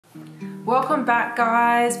Welcome back,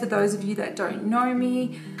 guys. For those of you that don't know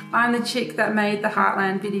me, I'm the chick that made the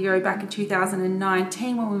Heartland video back in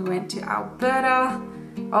 2019 when we went to Alberta.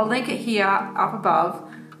 I'll link it here up above.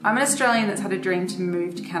 I'm an Australian that's had a dream to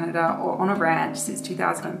move to Canada or on a ranch since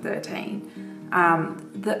 2013.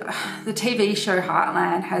 The TV show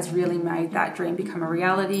Heartland has really made that dream become a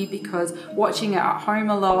reality, because watching it at home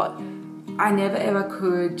a lot, I never ever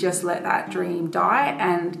could just let that dream die,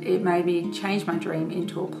 and it made me change my dream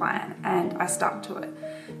into a plan, and I stuck to it.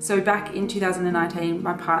 So back in 2019,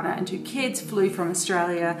 my partner and 2 kids flew from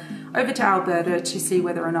Australia over to Alberta to see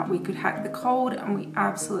whether or not we could hack the cold, and we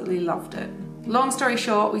absolutely loved it. Long story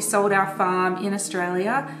short, we sold our farm in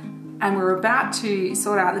Australia and we were about to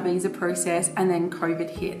sort out the visa process, and then COVID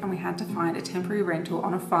hit and we had to find a temporary rental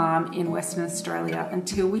on a farm in Western Australia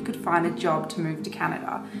until we could find a job to move to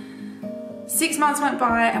Canada. 6 months went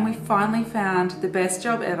by and we finally found the best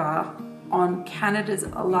job ever on Canada's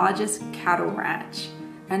largest cattle ranch.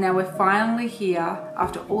 And now we're finally here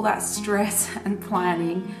after all that stress and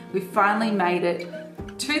planning. We finally made it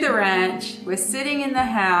to the ranch. We're sitting in the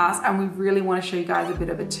house and we really want to show you guys a bit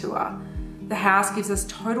of a tour. The house gives us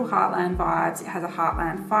total Heartland vibes. It has a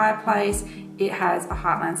Heartland fireplace. It has a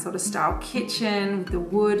Heartland sort of style kitchen with the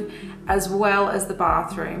wood, as well as the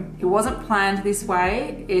bathroom. It wasn't planned this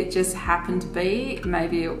way. It just happened to be.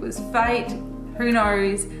 Maybe it was fate, who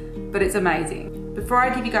knows, but it's amazing. Before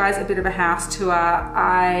I give you guys a bit of a house tour,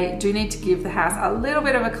 I do need to give the house a little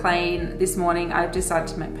bit of a clean. This morning I've decided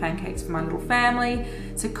to make pancakes for my little family.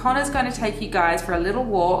 So Connor's going to take you guys for a little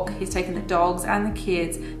walk. He's taking the dogs and the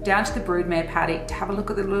kids down to the broodmare paddock to have a look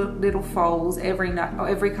at the little foals. Every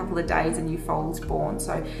couple of days a new foal's born.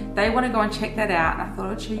 So they want to go and check that out, and I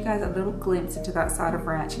thought I'd show you guys a little glimpse into that side of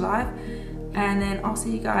ranch life. And then I'll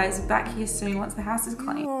see you guys back here soon once the house is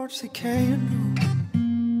clean.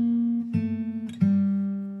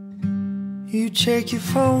 You check your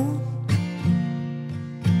phone.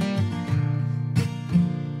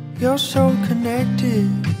 You're so connected.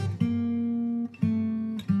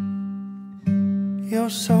 You're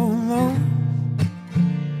so alone.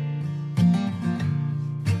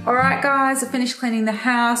 Alright guys, I finished cleaning the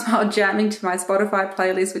house while jamming to my Spotify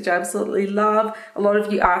playlist, which I absolutely love. A lot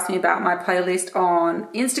of you asked me about my playlist on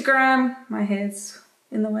Instagram. My hair's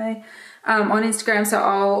in the way. On Instagram, so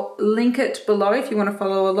I'll link it below if you want to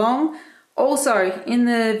follow along. Also, in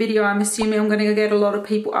the video, I'm assuming I'm going to get a lot of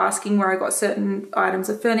people asking where I got certain items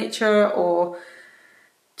of furniture or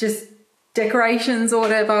just decorations or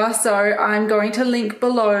whatever. So I'm going to link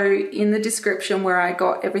below in the description where I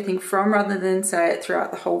got everything from, rather than say it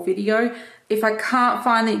throughout the whole video. If I can't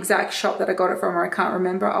find the exact shop that I got it from, or I can't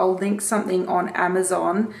remember, I'll link something on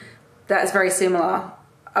Amazon that's very similar.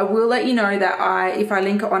 I will let you know that if I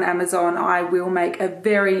link it on Amazon, I will make a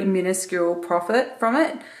very minuscule profit from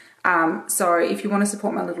it. So if you want to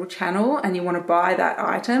support my little channel and you want to buy that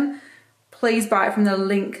item, please buy it from the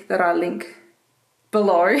link that I link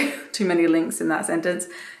below. Too many links in that sentence.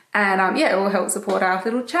 And yeah, it will help support our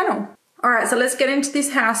little channel. All right, so let's get into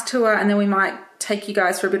this house tour, and then we might take you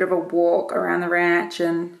guys for a bit of a walk around the ranch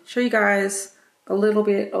and show you guys a little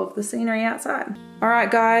bit of the scenery outside. All right,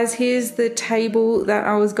 guys, here's the table that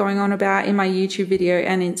I was going on about in my YouTube video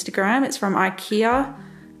and Instagram. It's from IKEA.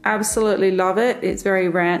 Absolutely love it. It's very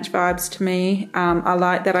ranch vibes to me. I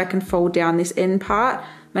like that I can fold down this end part,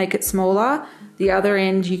 make it smaller. The other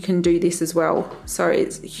end you can do this as well. So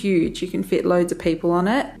it's huge. You can fit loads of people on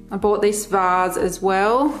it. I bought this vase as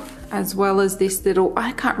well as this little,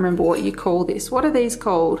 I can't remember what you call this. What are these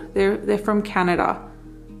called? They're from Canada.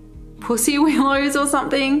 Pussy willows or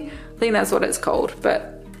something. I think that's what it's called,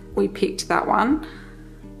 but we picked that one.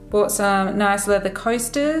 Bought some nice leather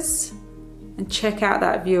coasters. And check out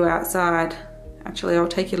that view outside. Actually, I'll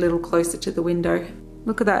take you a little closer to the window.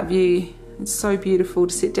 Look at that view. It's so beautiful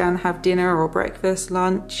to sit down and have dinner or breakfast,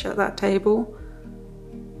 lunch at that table.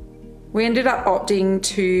 We ended up opting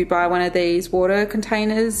to buy one of these water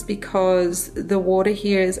containers because the water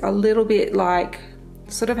here is a little bit like,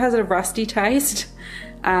 sort of has a rusty taste.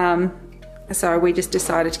 So we just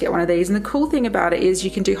decided to get one of these. And the cool thing about it is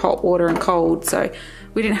you can do hot water and cold. So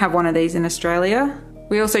we didn't have one of these in Australia.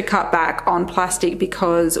 We also cut back on plastic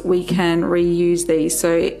because we can reuse these.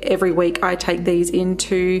 So every week I take these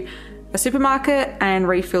into a supermarket and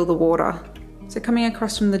refill the water. So coming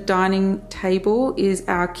across from the dining table is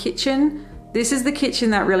our kitchen. This is the kitchen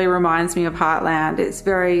that really reminds me of Heartland.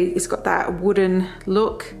 It's got that wooden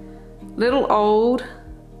look, little old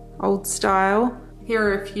style. Here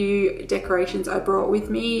are a few decorations I brought with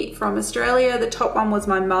me from Australia. The top one was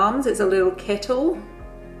my mum's. It's a little kettle,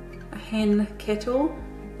 a hen kettle.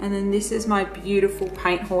 And then this is my beautiful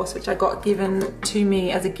paint horse, which I got given to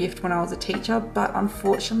me as a gift when I was a teacher, but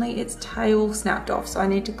unfortunately its tail snapped off, so I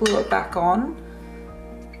need to glue it back on.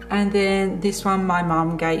 And then this one my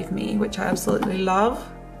mum gave me, which I absolutely love.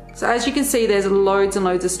 So as you can see, there's loads and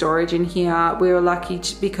loads of storage in here. We were lucky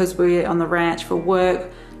because we're on the ranch for work.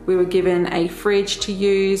 We were given a fridge to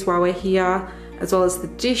use while we're here, as well as the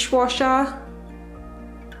dishwasher.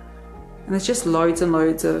 And there's just loads and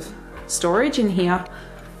loads of storage in here.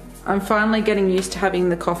 I'm finally getting used to having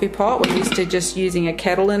the coffee pot. We're used to just using a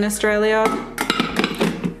kettle in Australia.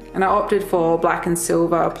 And I opted for black and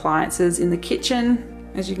silver appliances in the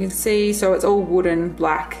kitchen, as you can see. So it's all wooden,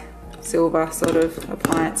 black, silver sort of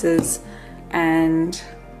appliances and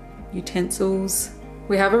utensils.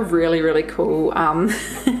 We have a really, really cool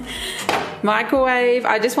microwave.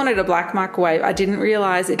 I just wanted a black microwave. I didn't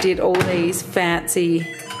realize it did all these fancy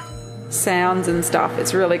sounds and stuff.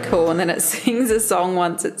 It's really cool, and then it sings a song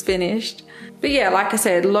once it's finished. But yeah, like I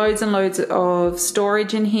said, loads and loads of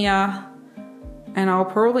storage in here. And I'll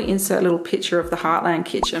probably insert a little picture of the Heartland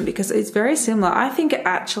kitchen because it's very similar. I think it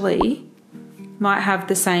actually might have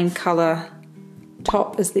the same color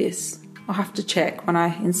top as this. I'll have to check when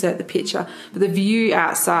I insert the picture. But the view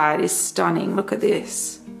outside is stunning. Look at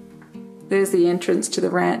this. There's the entrance to the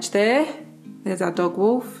ranch there. There's our dog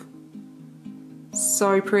Wolf.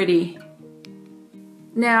 So pretty.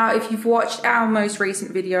 Now, if you've watched our most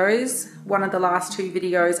recent videos, one of the last two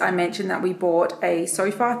videos, I mentioned that we bought a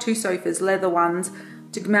sofa, 2 sofas, leather ones,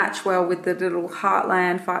 to match well with the little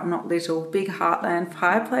Heartland, big Heartland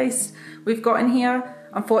fireplace we've got in here.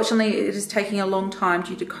 Unfortunately, it is taking a long time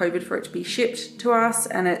due to COVID for it to be shipped to us,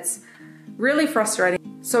 and it's really frustrating.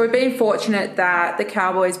 So we've been fortunate that the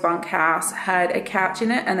Cowboys bunkhouse had a couch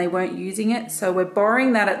in it and they weren't using it. So we're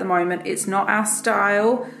borrowing that at the moment. It's not our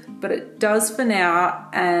style, but it does for now.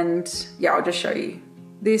 And yeah, I'll just show you.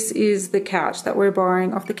 This is the couch that we're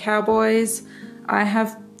borrowing off the Cowboys. I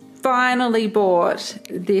have finally bought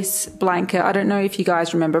this blanket. I don't know if you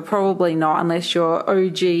guys remember, probably not unless you're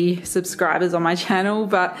OG subscribers on my channel,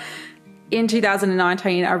 but in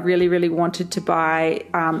 2019, I really, really wanted to buy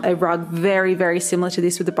a rug very, very similar to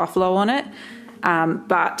this with a buffalo on it,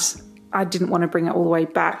 but I didn't want to bring it all the way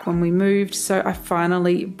back when we moved, so I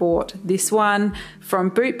finally bought this one from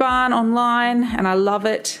Boot Barn online, and I love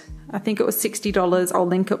it. I think it was $60. I'll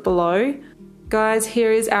link it below. Guys,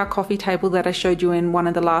 here is our coffee table that I showed you in one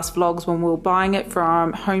of the last vlogs when we were buying it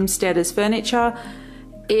from Homesteaders Furniture.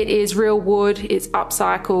 It is real wood, it's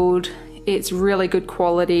upcycled, it's really good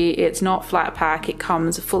quality, it's not flat pack, it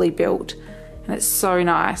comes fully built, and it's so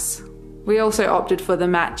nice. We also opted for the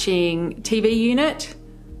matching TV unit.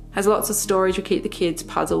 Has lots of storage, we keep the kids'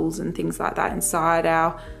 puzzles and things like that inside.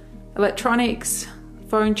 Our electronics,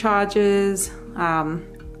 phone chargers,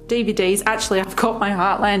 DVDs. Actually, I've got my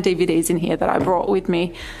Heartland DVDs in here that I brought with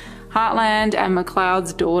me. Heartland and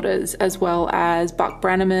McLeod's Daughters, as well as Buck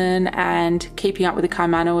Brannaman and Keeping Up with the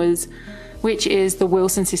Kaimanawas, which is the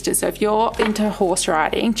Wilson sisters. So if you're into horse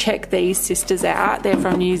riding, check these sisters out. They're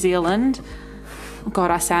from New Zealand. Oh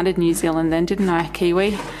God, I sounded New Zealand then, didn't I?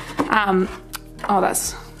 Kiwi. Oh,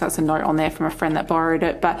 that's a note on there from a friend that borrowed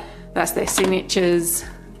it, but that's their signatures.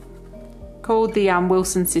 Called the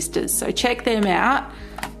Wilson sisters. So check them out.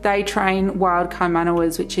 They train wild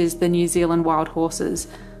Kaimanawas, which is the New Zealand wild horses.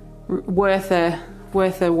 Worth a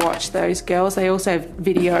watch, those girls. They also have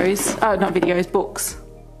videos, not videos, books.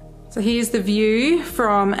 So here's the view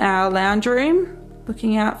from our lounge room,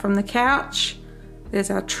 looking out from the couch. There's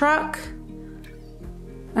our truck.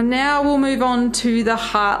 And now we'll move on to the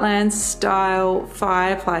Heartland style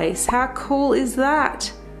fireplace. How cool is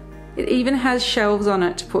that? It even has shelves on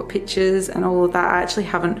it to put pictures and all of that. I actually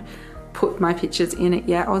haven't put my pictures in it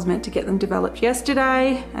yet. I was meant to get them developed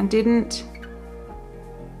yesterday and didn't.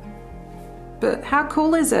 But how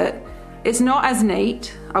cool is it? It's not as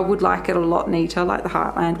neat. I would like it a lot neater like the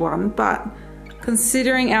Heartland one, but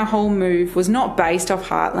considering our whole move was not based off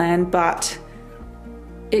Heartland, but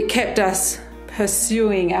it kept us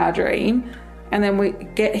pursuing our dream, and then we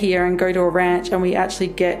get here and go to a ranch and we actually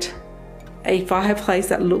get a fireplace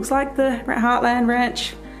that looks like the Heartland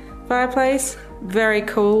ranch fireplace. Very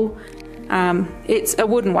cool. It's a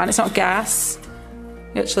wooden one, it's not gas.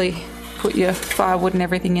 You actually put your firewood and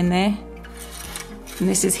everything in there. And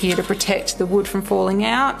this is here to protect the wood from falling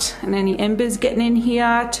out and any embers getting in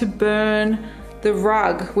here to burn the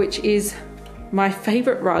rug, which is my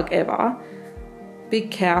favorite rug ever. Big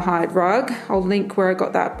cowhide rug. I'll link where I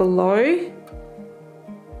got that below.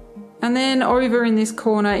 And then over in this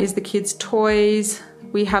corner is the kids' toys.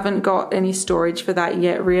 We haven't got any storage for that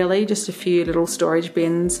yet really, just a few little storage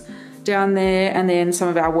bins. down there, and then some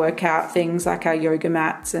of our workout things like our yoga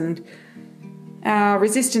mats and our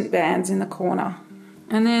resistant bands in the corner.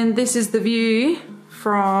 And then this is the view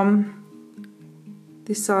from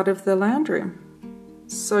this side of the lounge room.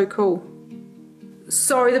 So cool.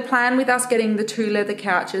 So the plan with us getting the 2 leather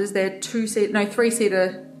couches, they're 2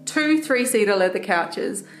 3-seater leather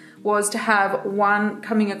couches, was to have one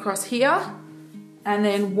coming across here and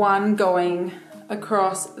then one going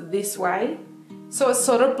across this way. So it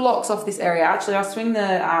sort of blocks off this area. Actually, I'll swing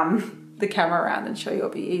the camera around and show you, it'll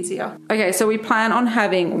be easier. Okay, so we plan on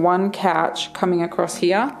having one couch coming across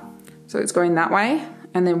here. So it's going that way,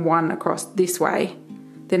 and then one across this way.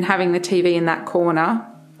 Then having the TV in that corner,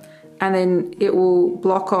 and then it will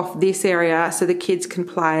block off this area so the kids can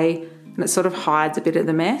play, and it sort of hides a bit of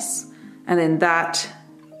the mess. And then that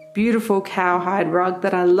beautiful cowhide rug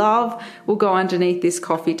that I love will go underneath this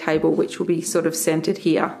coffee table, which will be sort of centered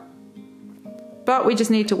here. But we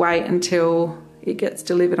just need to wait until it gets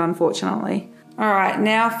delivered, unfortunately. All right,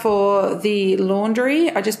 now for the laundry.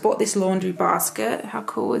 I just bought this laundry basket. How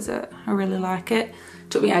cool is it? I really like it.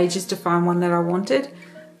 Took me ages to find one that I wanted.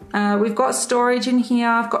 We've got storage in here.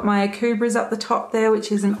 I've got my Akubras up the top there,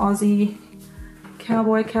 which is an Aussie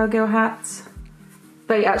cowgirl hats.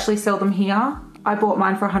 They actually sell them here. I bought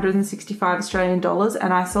mine for 165 Australian dollars,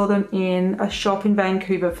 and I saw them in a shop in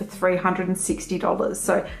Vancouver for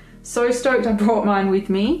 $360. So stoked I brought mine with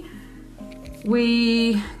me.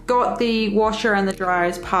 We got the washer and the dryer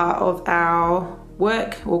as part of our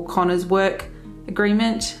work, or Connor's work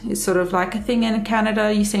agreement. It's sort of like a thing in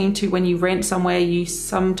Canada. You seem to, when you rent somewhere, you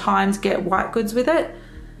sometimes get white goods with it.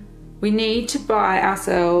 We need to buy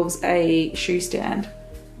ourselves a shoe stand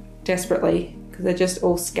desperately because they're just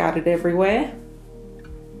all scattered everywhere.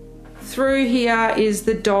 Through here is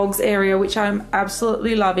the dogs area, which I'm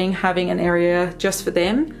absolutely loving, having an area just for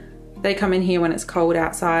them. They come in here when it's cold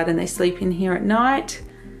outside and they sleep in here at night.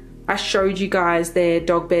 I showed you guys their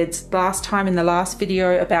dog beds last time in the last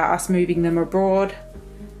video about us moving them abroad.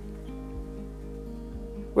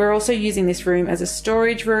 We're also using this room as a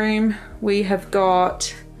storage room. We have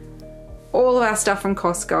got all of our stuff from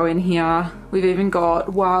Costco in here. We've even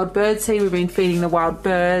got wild bird seed. We've been feeding the wild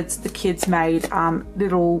birds. The kids made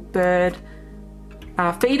little bird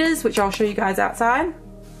feeders, which I'll show you guys outside.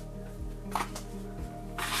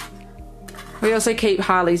 We also keep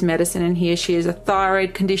Harley's medicine in here. She has a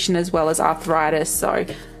thyroid condition as well as arthritis. So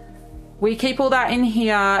we keep all that in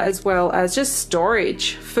here, as well as just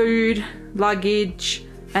storage, food, luggage.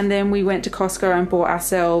 And then we went to Costco and bought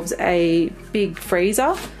ourselves a big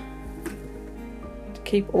freezer to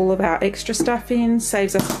keep all of our extra stuff in.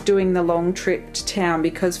 Saves us doing the long trip to town,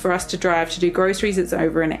 because for us to drive to do groceries, it's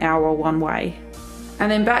over an hour one way.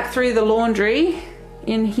 And then back through the laundry,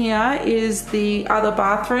 in here is the other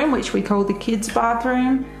bathroom, which we call the kids'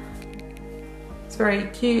 bathroom. It's very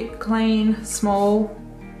cute, clean, small.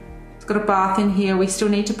 It's got a bath in here. We still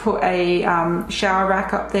need to put a shower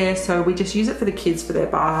rack up there, so we just use it for the kids for their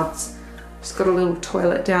baths. Just got a little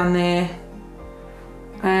toilet down there.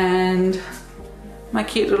 And my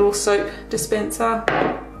cute little soap dispenser.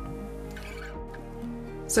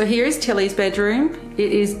 So here is Tilly's bedroom.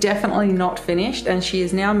 It is definitely not finished, and she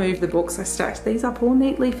has now moved the books. I stacked these up all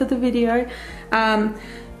neatly for the video.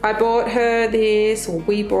 I bought her this, or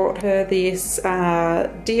we bought her this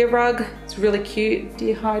deer rug. It's really cute,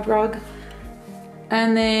 deer hide rug.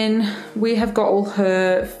 And then we have got all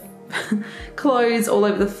her clothes all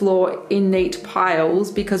over the floor in neat piles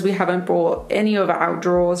because we haven't brought any of our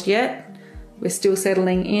drawers yet. We're still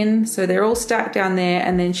settling in, so they're all stacked down there,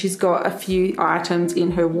 and then she's got a few items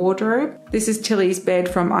in her wardrobe. This is Tilly's bed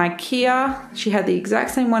from IKEA. She had the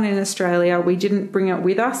exact same one in Australia. We didn't bring it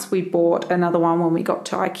with us. We bought another one when we got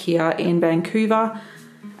to IKEA in Vancouver.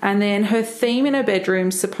 And then her theme in her bedroom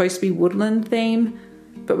is supposed to be woodland theme,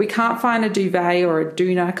 but we can't find a duvet or a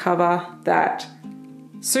doona cover that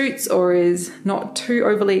suits or is not too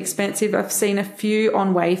overly expensive. I've seen a few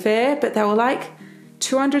on Wayfair, but they were like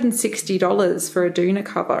 $260 for a doona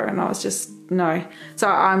cover, and I was just, no.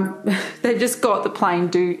 So they've just got the plain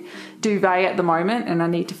duvet at the moment, and I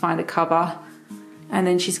need to find a cover. And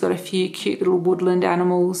then she's got a few cute little woodland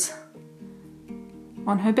animals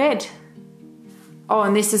on her bed. Oh,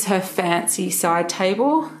 and this is her fancy side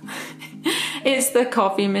table. It's the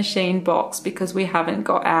coffee machine box, because we haven't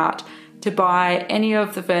got out to buy any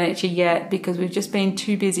of the furniture yet, because we've just been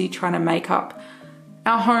too busy trying to make up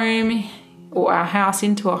our home, or our house,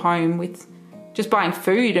 into a home with just buying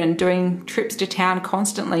food and doing trips to town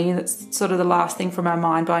constantly. That's sort of the last thing from our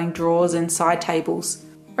mind, buying drawers and side tables.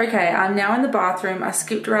 Okay, I'm now in the bathroom. I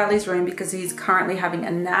skipped Riley's room because he's currently having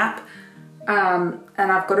a nap. And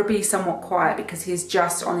I've got to be somewhat quiet because he's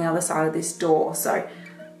just on the other side of this door. So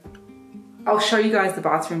I'll show you guys the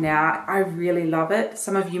bathroom now. I really love it.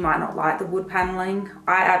 Some of you might not like the wood paneling.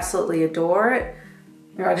 I absolutely adore it.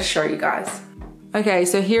 Here, I'll just show you guys. Okay,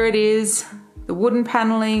 so here it is. The wooden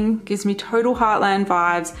paneling gives me total Heartland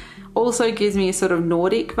vibes. Also gives me a sort of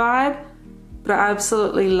Nordic vibe, but I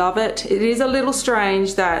absolutely love it. It is a little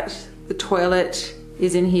strange that the toilet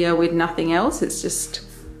is in here with nothing else. It's just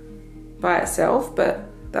by itself, but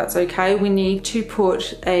that's okay. We need to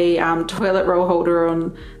put a toilet roll holder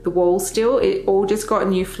on the wall still. It all just got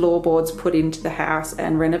new floorboards put into the house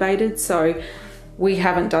and renovated, so we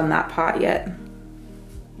haven't done that part yet.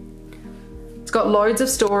 It's got loads of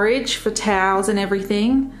storage for towels and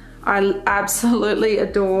everything. I absolutely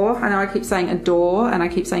adore, I know I keep saying adore and I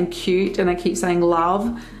keep saying cute and I keep saying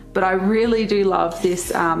love, but I really do love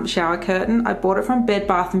this shower curtain. I bought it from Bed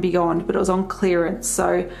Bath & Beyond, but it was on clearance,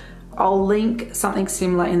 so I'll link something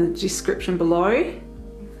similar in the description below.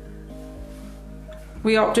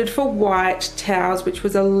 We opted for white towels, which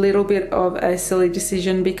was a little bit of a silly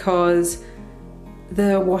decision because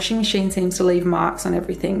the washing machine seems to leave marks on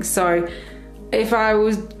everything. So if I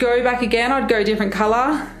would go back again, I'd go different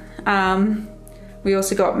color. We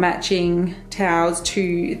also got matching towels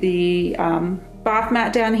to the bath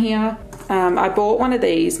mat down here. I bought one of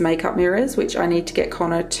these makeup mirrors, which I need to get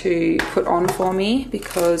Connor to put on for me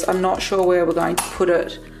because I'm not sure where we're going to put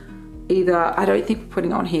it. Either, I don't think we're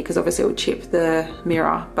putting it on here because obviously it would chip the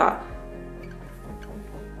mirror, but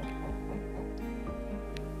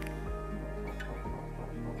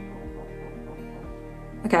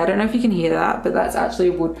okay, I don't know if you can hear that, but that's actually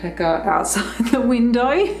a woodpecker outside the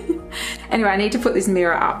window. Anyway, I need to put this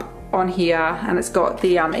mirror up on here and it's got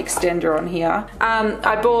the extender on here.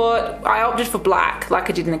 I opted for black like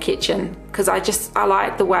I did in the kitchen because I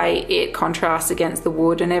like the way it contrasts against the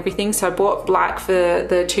wood and everything. So I bought black for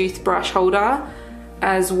the toothbrush holder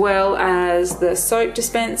as well as the soap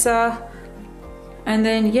dispenser. And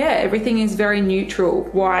then yeah, everything is very neutral.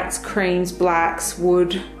 Whites, creams, blacks,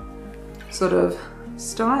 wood sort of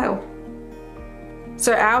style.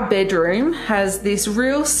 So our bedroom has this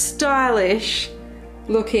real stylish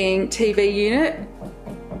looking TV unit.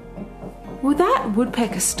 Will that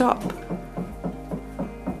woodpecker stop?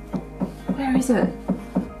 Where is it?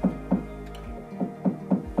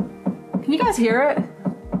 Can you guys hear it?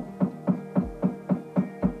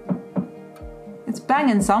 It's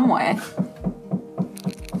banging somewhere.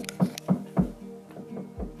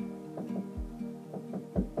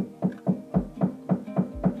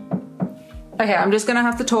 Okay, I'm just gonna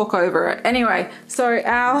have to talk over it. Anyway, so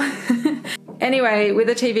anyway, with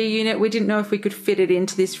the TV unit, we didn't know if we could fit it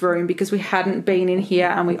into this room because we hadn't been in here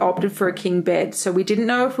and we opted for a king bed. So we didn't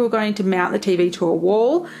know if we were going to mount the TV to a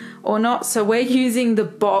wall or not. So we're using the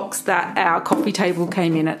box that our coffee table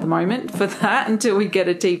came in at the moment for that until we get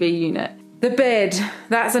a TV unit. The bed,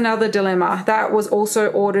 that's another dilemma. That was also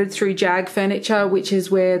ordered through Jag Furniture, which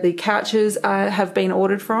is where the couches have been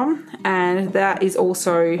ordered from. And that is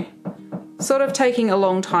also sort of taking a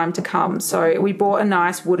long time to come. So we bought a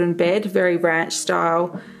nice wooden bed, very ranch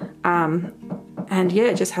style, and yeah,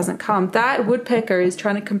 it just hasn't come. That woodpecker is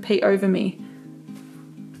trying to compete over me.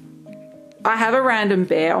 I have a random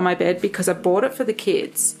bear on my bed because I bought it for the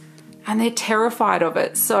kids and they're terrified of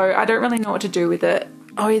it, so I don't really know what to do with it.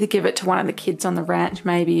 I'll either give it to one of the kids on the ranch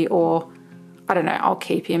maybe, or I don't know, I'll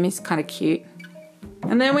keep him, he's kind of cute.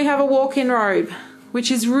 And then we have a walk-in robe, which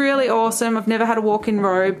is really awesome. I've never had a walk-in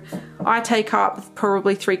robe. I take up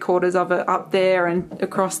probably 3/4 of it up there and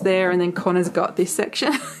across there, and then Connor's got this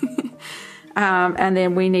section. And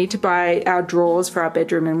then we need to buy our drawers for our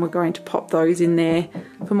bedroom and we're going to pop those in there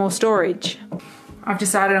for more storage. I've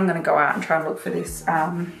decided I'm gonna go out and try and look for this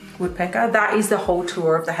woodpecker. That is the whole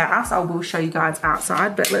tour of the house. I will show you guys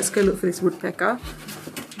outside, but let's go look for this woodpecker.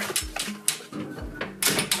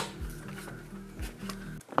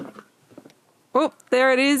 Oh,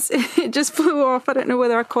 there it is. It just flew off. I don't know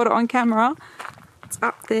whether I caught it on camera. It's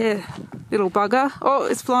up there, little bugger. Oh,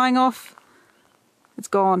 it's flying off. It's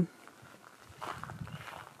gone.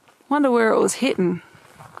 Wonder where it was hitting.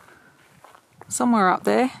 Somewhere up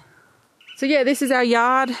there. So yeah, this is our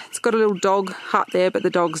yard. It's got a little dog hut there, but the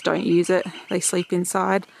dogs don't use it. They sleep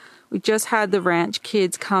inside. We just had the ranch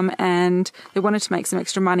kids come and they wanted to make some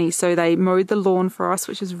extra money, so they mowed the lawn for us,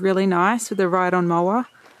 which is really nice with the ride-on mower.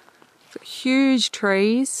 Huge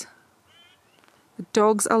trees. The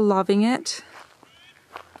dogs are loving it.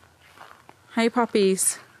 Hey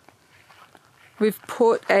puppies. We've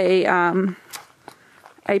put a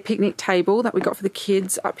picnic table that we got for the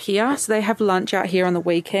kids up here. So they have lunch out here on the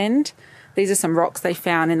weekend. These are some rocks they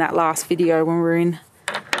found in that last video when we were in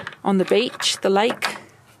on the beach, the lake.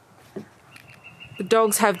 The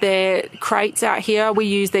dogs have their crates out here. We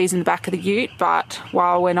use these in the back of the ute, but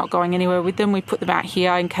while we're not going anywhere with them, we put them out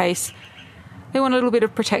here in case they want a little bit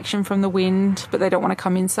of protection from the wind, but they don't want to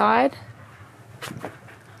come inside.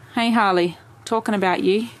 Hey Harley, talking about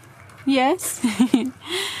you. Yes.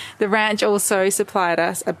 The ranch also supplied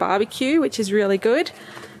us a barbecue, which is really good.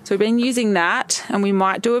 So we've been using that, and we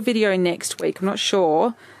might do a video next week, I'm not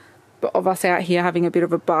sure, but of us out here having a bit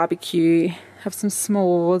of a barbecue, have some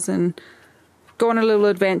s'mores and go on a little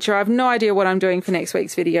adventure. I have no idea what I'm doing for next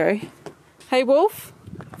week's video. Hey Wolf,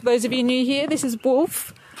 for those of you new here, this is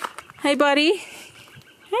Wolf. Hey buddy.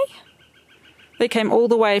 Hey. They came all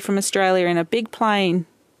the way from Australia in a big plane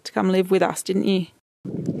to come live with us, didn't you?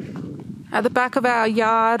 At the back of our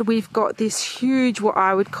yard, we've got this huge, what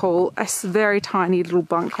I would call a very tiny little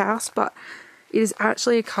bunkhouse, but it is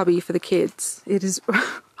actually a cubby for the kids. It is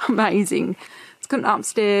amazing. It's got an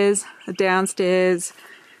upstairs, a downstairs.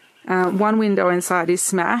 One window inside is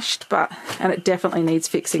smashed, and it definitely needs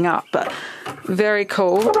fixing up, but very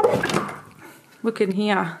cool. Look in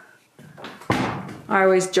here. I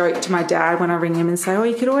always joke to my dad when I ring him and say, oh,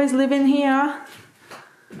 you could always live in here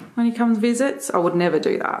when he comes visits. I would never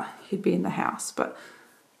do that. He'd be in the house, but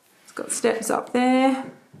it's got steps up there.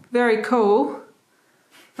 Very cool.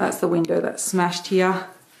 That's the window that's smashed here.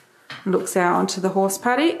 Looks out onto the horse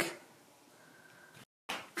paddock.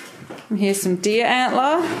 And here's some deer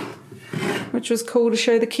antler, which was cool to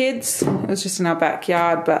show the kids. It was just in our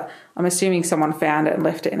backyard, but I'm assuming someone found it and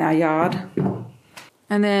left it in our yard.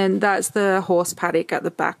 And then that's the horse paddock at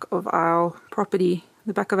the back of our property,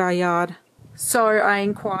 the back of our yard. So I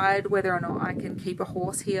inquired whether or not I can keep a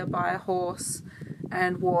horse here, buy a horse,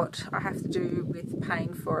 and what I have to do with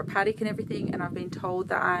paying for a paddock and everything, and I've been told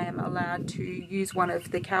that I am allowed to use one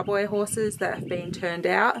of the cowboy horses that have been turned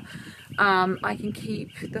out. I can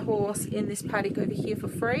keep the horse in this paddock over here for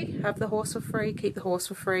free, have the horse for free, keep the horse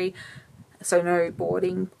for free, so no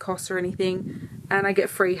boarding costs or anything, and I get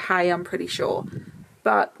free hay, I'm pretty sure.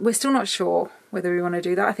 But we're still not sure whether we want to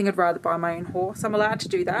do that. I think I'd rather buy my own horse. I'm allowed to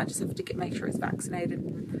do that, just have to make sure it's vaccinated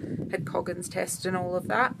and had Coggins test and all of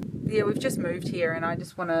that. Yeah, we've just moved here and I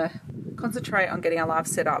just want to concentrate on getting our life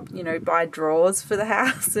set up, you know, buy drawers for the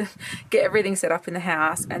house and get everything set up in the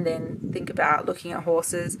house, and then think about looking at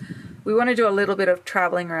horses. We want to do a little bit of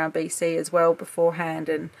travelling around BC as well beforehand,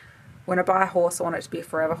 and when I buy a horse, I want it to be a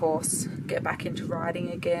forever horse, get back into riding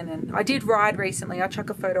again. And I did ride recently. I chuck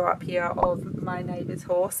a photo up here of my neighbour's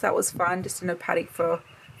horse. That was fun, just in a paddock for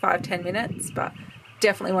 5-10 minutes, but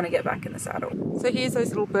definitely want to get back in the saddle. So here's those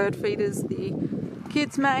little bird feeders the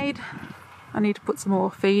kids made. I need to put some more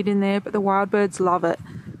feed in there, but the wild birds love it.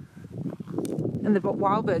 And the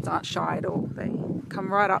wild birds aren't shy at all. They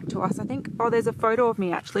come right up to us. I think, oh, there's a photo of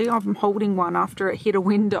me actually. I'm holding one after it hit a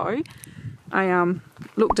window. I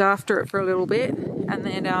looked after it for a little bit, and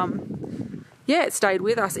then yeah, it stayed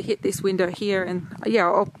with us. It hit this window here, and yeah,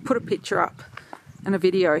 I'll put a picture up and a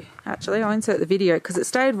video. Actually, I'll insert the video because it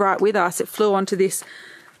stayed right with us. It flew onto this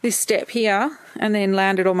step here and then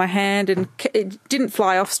landed on my hand, and it didn't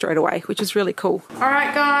fly off straight away, which is really cool. All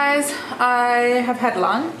right, guys, I have had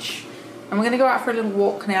lunch and we're going to go out for a little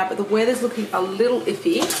walk now, but the weather's looking a little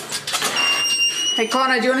iffy. Hey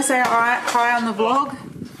Connor, do you want to say hi on the vlog?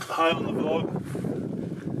 Hi on the vlog.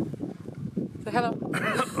 Say hello.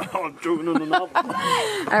 I'm joking on the knob.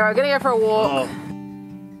 Alright, we're gonna go for a walk.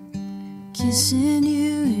 Kissing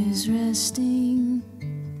you is resting.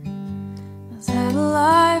 That a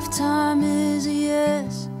lifetime is a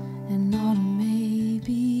yes and not a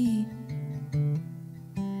maybe.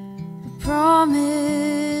 A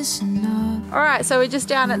promise and not. Alright, so we're just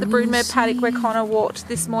down at the broodmare paddock where Connor walked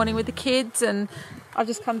this morning with the kids, and I've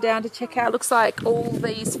just come down to check out. Looks like all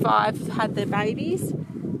these 5 had their babies.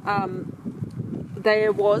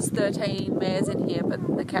 There was 13 mares in here,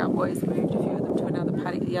 but the cowboys moved a few of them to another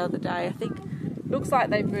paddock the other day. I think looks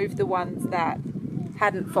like they've moved the ones that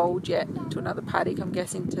hadn't foaled yet to another paddock. I'm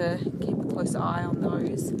guessing to keep a close eye on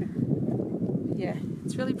those. Yeah,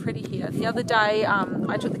 it's really pretty here. The other day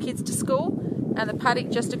I took the kids to school, and the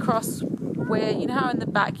paddock just across where, you know how in the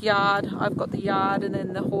backyard I've got the yard and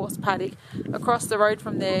then the horse paddock, across the road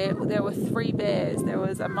from there were 3 bears. There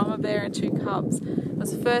was a mama bear and 2 cubs. It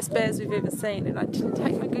was the first bears we've ever seen, and I didn't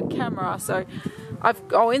take my good camera, so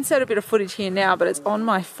I'll insert a bit of footage here now, but it's on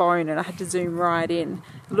my phone and I had to zoom right in.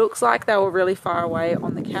 It looks like they were really far away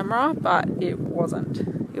on the camera, but it wasn't.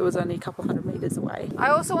 It was only a couple hundred meters away. I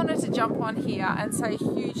also wanted to jump on here and say a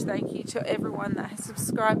huge thank you to everyone that has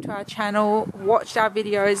subscribed to our channel, watched our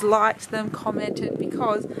videos, liked them, commented,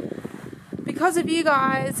 because of you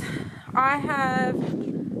guys, I have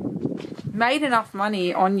made enough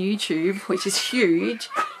money on YouTube, which is huge,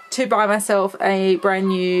 to buy myself a brand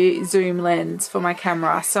new zoom lens for my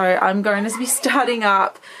camera. So I'm going to be starting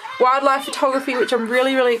up wildlife photography, which I'm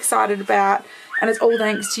really excited about, and it's all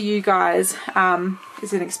thanks to you guys.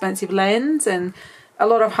 It's an expensive lens and a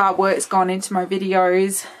lot of hard work's gone into my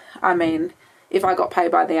videos. I mean, if I got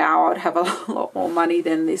paid by the hour, I'd have a lot more money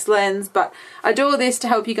than this lens, but I do all this to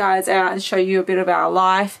help you guys out and show you a bit of our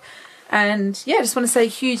life. And yeah, I just want to say a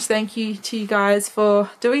huge thank you to you guys for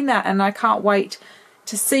doing that, and I can't wait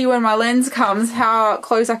to see when my lens comes how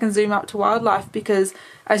close I can zoom up to wildlife, because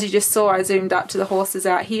as you just saw, I zoomed up to the horses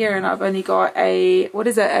out here and I've only got a, what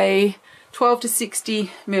is it, a 12 to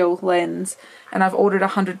 60 mil lens, and I've ordered a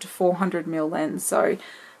 100 to 400 mil lens. So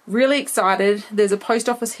really excited. There's a post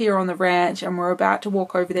office here on the ranch and we're about to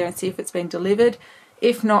walk over there and see if it's been delivered.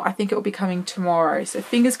 If not, I think it will be coming tomorrow. So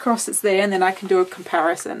fingers crossed it's there, and then I can do a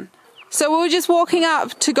comparison. So we were just walking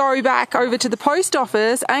up to go back over to the post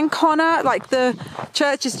office, and Connor, like the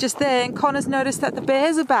church is just there, and Connor's noticed that the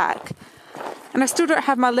bears are back. And I still don't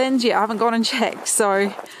have my lens yet, I haven't gone and checked,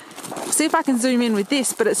 so I'll see if I can zoom in with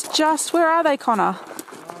this, but it's just, where are they, Connor?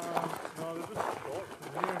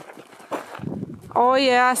 Oh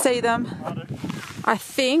yeah, I see them. I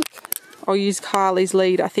think, I'll use Carly's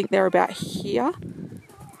lead, I think they're about here,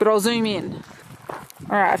 but I'll zoom in.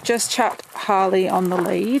 Alright, I've just chucked Harley on the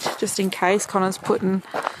lead, just in case. Connor's putting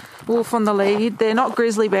Wolf on the lead. They're not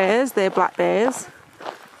grizzly bears, they're black bears.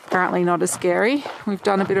 Apparently not as scary. We've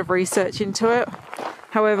done a bit of research into it.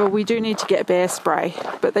 However, we do need to get bear spray.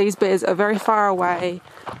 But these bears are very far away.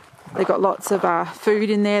 They've got lots of food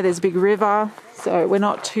in there. There's a big river. So we're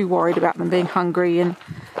not too worried about them being hungry and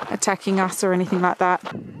attacking us or anything like that.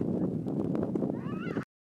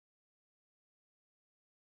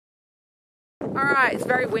 Alright, it's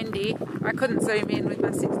very windy. I couldn't zoom in with my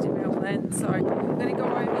 60mm lens, so I'm going to go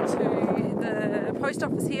over to the post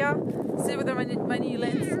office here, see whether my new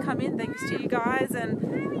lens has come in, thanks to you guys, and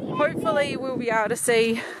hopefully we'll be able to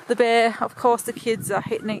see the bear. Of course, the kids are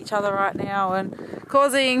hitting each other right now and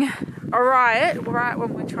causing a riot right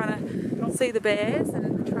when we're trying to see the bears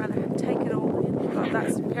and trying to take it all in. But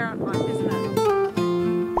that's parent life, isn't it?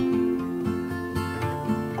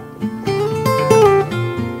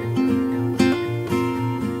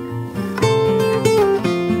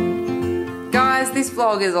 This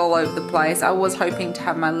vlog is all over the place. I was hoping to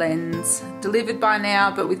have my lens delivered by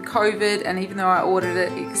now, but with COVID, and even though I ordered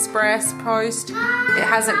it express post, it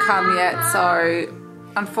hasn't come yet, so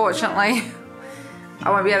unfortunately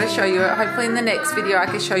I won't be able to show you it. Hopefully in the next video I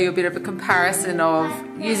can show you a bit of a comparison of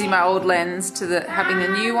using my old lens to having the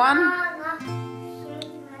new one.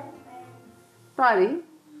 Righty.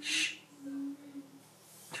 Shh.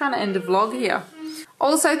 Trying to end the vlog here.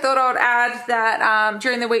 Also thought I would add that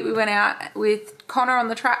during the week we went out with Connor on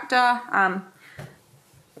the tractor.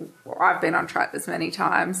 Well, I've been on tractors many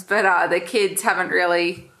times, but the kids haven't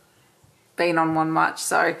really been on one much,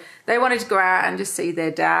 so they wanted to go out and just see their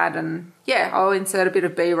dad, and yeah, I'll insert a bit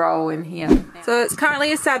of B-roll in here. So it's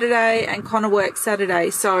currently a Saturday and Connor works Saturday,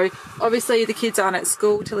 so obviously the kids aren't at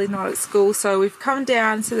school, Tilly's not at school, so we've come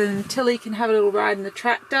down so then Tilly can have a little ride in the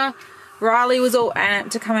tractor. Riley was all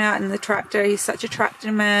amped to come out in the tractor. He's such a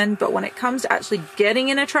tractor man, but when it comes to actually getting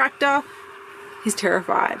in a tractor, he's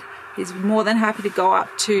terrified. He's more than happy to go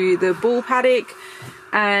up to the bull paddock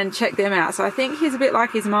and check them out. So I think he's a bit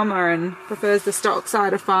like his mama and prefers the stock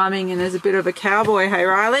side of farming and is a bit of a cowboy. Hey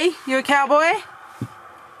Riley, you a cowboy?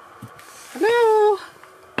 Hello?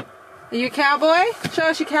 Are you a cowboy? Show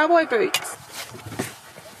us your cowboy boots.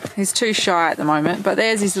 He's too shy at the moment, but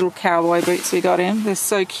there's his little cowboy boots we got him. They're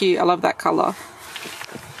so cute. I love that colour.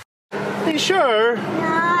 Are you sure? You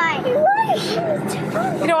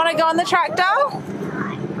don't want to go on the tractor?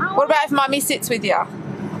 What about if Mummy sits with you?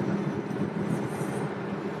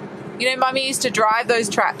 You know, Mummy used to drive those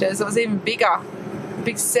tractors. It was even bigger. A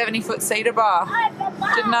big 70-foot cedar bar.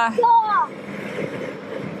 Didn't I?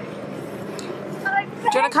 Do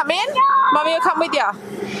you want to come in? Mummy will come with you.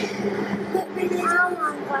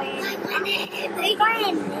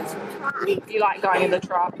 You like going in the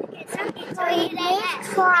truck?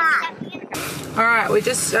 Alright, we're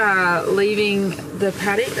just leaving the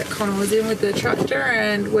paddock that Connor was in with the tractor,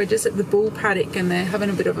 and we're just at the bull paddock and they're having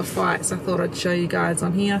a bit of a fight, so I thought I'd show you guys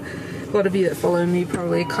on here. A lot of you that follow me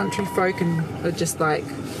probably are country folk and are just like,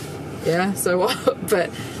 yeah, so what? But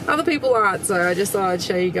other people aren't, so I just thought I'd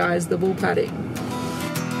show you guys the bull paddock.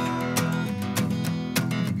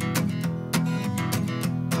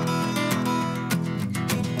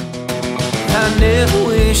 I never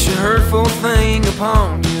wish a hurtful thing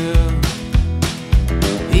upon you,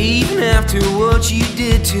 even after what you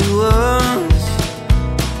did to us.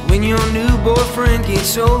 When When your new boyfriend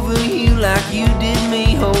gets over you like you did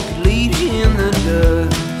me, hope he leaves you in the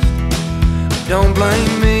dust. Don't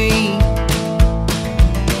blame me.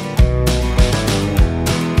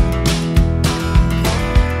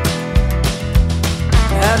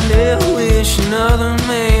 I'd never wish another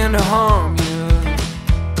man to harm you.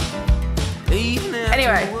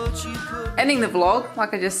 Anyway, ending the vlog,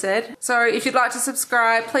 like I just said. So if you'd like to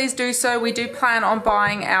subscribe, please do so. We do plan on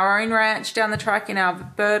buying our own ranch down the track in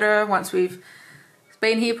Alberta once we've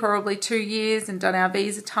been here probably 2 years and done our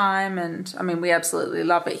visa time. And I mean, we absolutely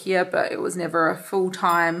love it here, but it was never a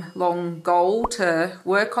full-time long goal to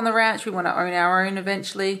work on the ranch. We want to own our own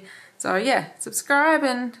eventually. So yeah, subscribe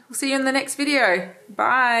and we'll see you in the next video.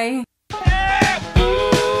 Bye.